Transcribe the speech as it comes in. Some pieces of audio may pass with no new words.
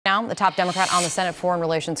now, the top Democrat on the Senate Foreign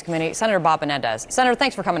Relations Committee, Senator Bob Menendez. Senator,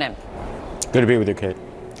 thanks for coming in. Good to be with you, Kate.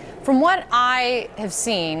 From what I have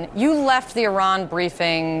seen, you left the Iran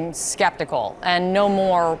briefing skeptical and no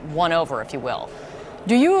more won over, if you will.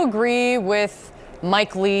 Do you agree with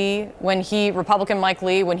Mike Lee, Republican Mike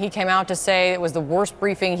Lee, when he came out to say it was the worst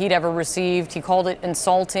briefing he'd ever received? He called it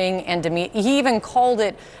insulting and demeaning. He even called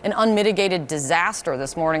it an unmitigated disaster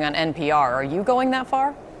this morning on NPR. Are you going that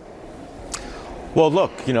far? Well,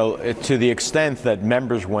 look, to the extent that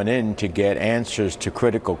members went in to get answers to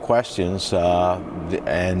critical questions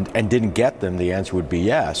and didn't get them, the answer would be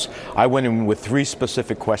yes. I went in with 3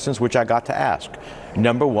 specific questions, which I got to ask.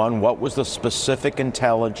 Number one, what was the specific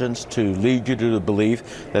intelligence to lead you to the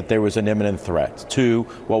belief that there was an imminent threat? 2,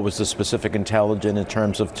 what was the specific intelligence in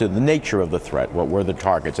terms of to the nature of the threat? What were the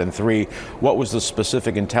targets? And 3, what was the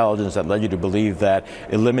specific intelligence that led you to believe that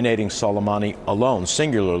eliminating Soleimani alone,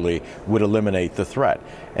 singularly, would eliminate the threat?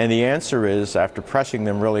 And the answer is, after pressing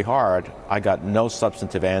them really hard, I got no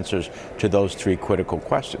substantive answers to those 3 critical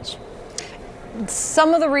questions.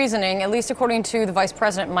 Some of the reasoning, at least according to the Vice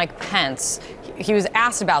President Mike Pence, he was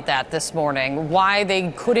asked about that this morning, why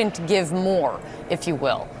they couldn't give more, if you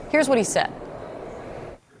will. Here's what he said.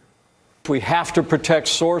 We have to protect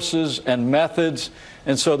sources and methods,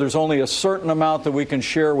 and so there's only a certain amount that we can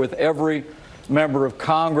share with every member of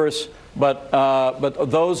Congress. But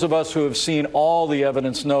those of us who have seen all the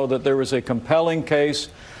evidence know that there is a compelling case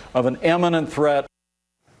of an imminent threat.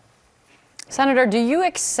 Senator, do you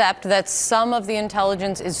accept that some of the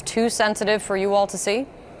intelligence is too sensitive for you all to see?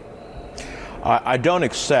 I don't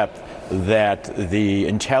accept that the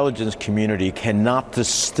intelligence community cannot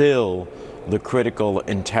distill the critical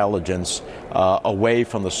intelligence away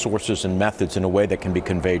from the sources and methods in a way that can be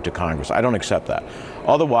conveyed to Congress. I don't accept that.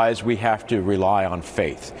 Otherwise, we have to rely on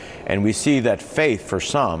faith. And we see that faith, for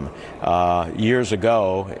some, years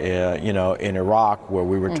ago, in Iraq, where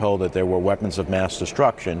we were told that there were weapons of mass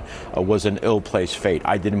destruction, was an ill-placed faith.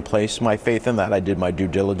 I didn't place my faith in that. I did my due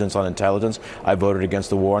diligence on intelligence. I voted against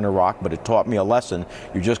the war in Iraq, but it taught me a lesson.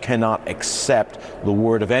 You just cannot accept the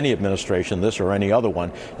word of any administration, this or any other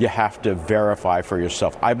one. You have to verify for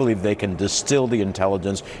yourself. I believe they can distill the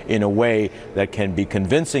intelligence in a way that can be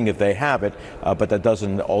convincing if they have it, but that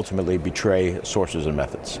doesn't ultimately betray sources and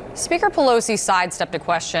methods. Speaker Pelosi sidestepped a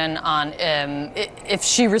question on if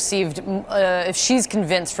she's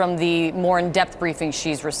convinced from the more in-depth briefing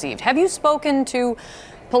she's received. Have you spoken to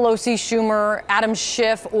Pelosi, Schumer, Adam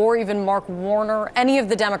Schiff, or even Mark Warner, any of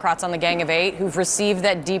the Democrats on the Gang of 8 who've received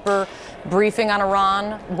that deeper briefing on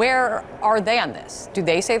Iran? Where are they on this? Do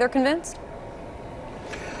they say they're convinced?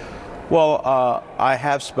 Well, I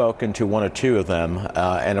have spoken to 1 or 2 of them,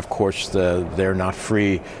 and of course they're not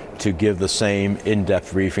free to give the same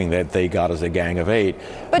in-depth briefing that they got as a Gang of 8.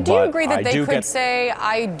 But do you agree that they could say,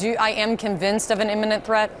 I am convinced of an imminent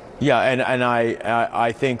threat? Yeah, and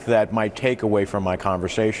I think that my takeaway from my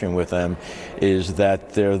conversation with them is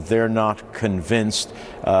that they're not convinced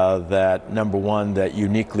that, number one, that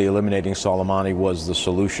uniquely eliminating Soleimani was the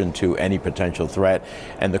solution to any potential threat,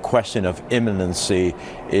 and the question of imminency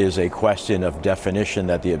is a question of definition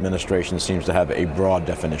that the administration seems to have a broad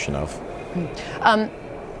definition of.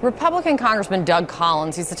 Republican Congressman Doug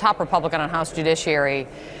Collins, he's the top Republican on House Judiciary,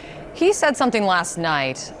 he said something last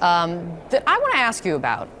night that I want to ask you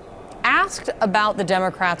about. Asked about the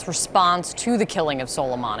Democrats' response to the killing of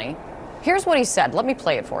Soleimani, here's what he said. Let me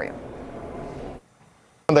play it for you.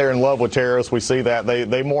 They're in love with terrorists. We see that.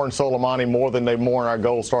 They mourn Soleimani more than they mourn our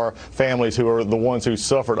Gold Star families, who are the ones who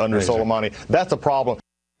suffered under Soleimani. That's a problem.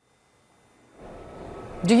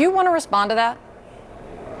 Do you want to respond to that?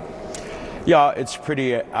 Yeah, it's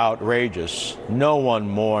pretty outrageous. No one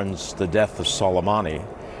mourns the death of Soleimani.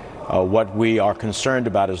 What we are concerned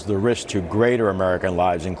about is the risk to greater American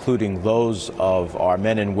lives, including those of our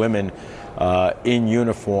men and women in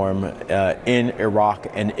uniform in Iraq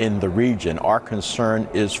and in the region. Our concern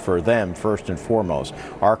is for them, first and foremost.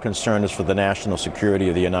 Our concern is for the national security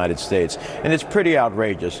of the United States. And it's pretty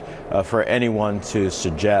outrageous for anyone to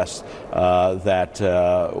suggest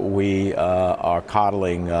that we are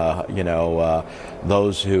coddling,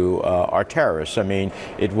 those who are terrorists. I mean,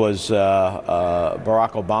 it was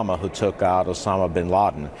Barack Obama who took out Osama bin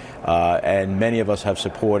Laden, and many of us have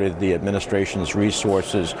supported the administration's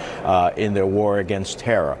resources in their war against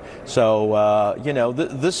terror. So,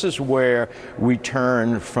 this is where we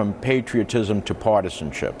turn from patriotism to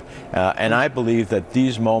partisanship. And I believe that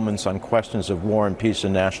these moments on questions of war and peace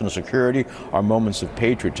and national security are moments of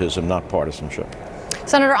patriotism, not partisanship.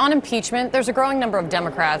 Senator, on impeachment, there's a growing number of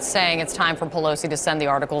Democrats saying it's time for Pelosi to send the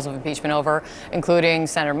articles of impeachment over, including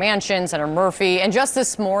Senator Manchin, Senator Murphy. And just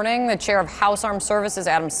this morning, the chair of House Armed Services,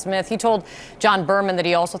 Adam Smith, he told John Berman that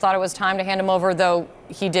he also thought it was time to hand them over, though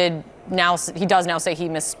he does now say he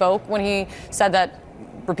misspoke when he said that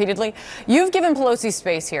repeatedly. You've given Pelosi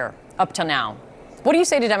space here up till now. What do you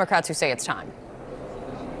say to Democrats who say it's time?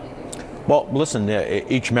 Well, listen,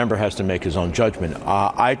 each member has to make his own judgment.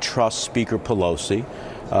 I trust Speaker Pelosi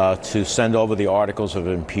to send over the articles of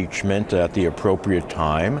impeachment at the appropriate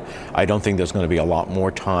time. I don't think there's going to be a lot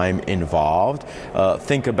more time involved.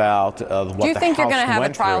 Think about what the House went through. Do you think you're going to have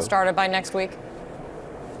a trial started by next week?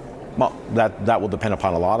 Well, that will depend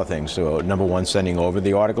upon a lot of things. So, number one, sending over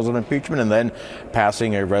the articles of impeachment and then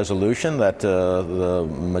passing a resolution that the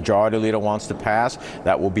majority leader wants to pass.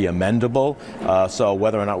 That will be amendable. So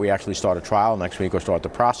whether or not we actually start a trial next week or start the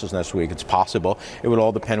process next week, it's possible. It would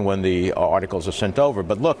all depend when the articles are sent over.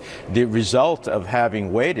 But look, the result of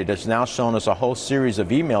having waited has now shown us a whole series of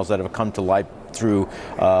emails that have come to light through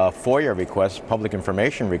FOIA requests, public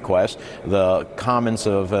information requests, the comments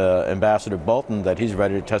of Ambassador Bolton that he's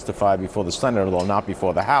ready to testify before the Senate, although not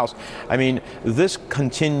before the House. I mean, this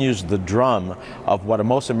continues the drum of what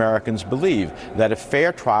most Americans believe, that a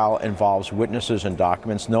fair trial involves witnesses and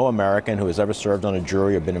documents. No American who has ever served on a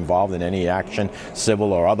jury or been involved in any action,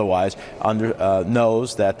 civil or otherwise,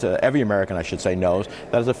 knows that, every American, I should say, knows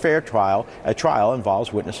that as a fair trial, a trial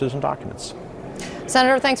involves witnesses and documents.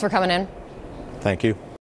 Senator, thanks for coming in. Thank you.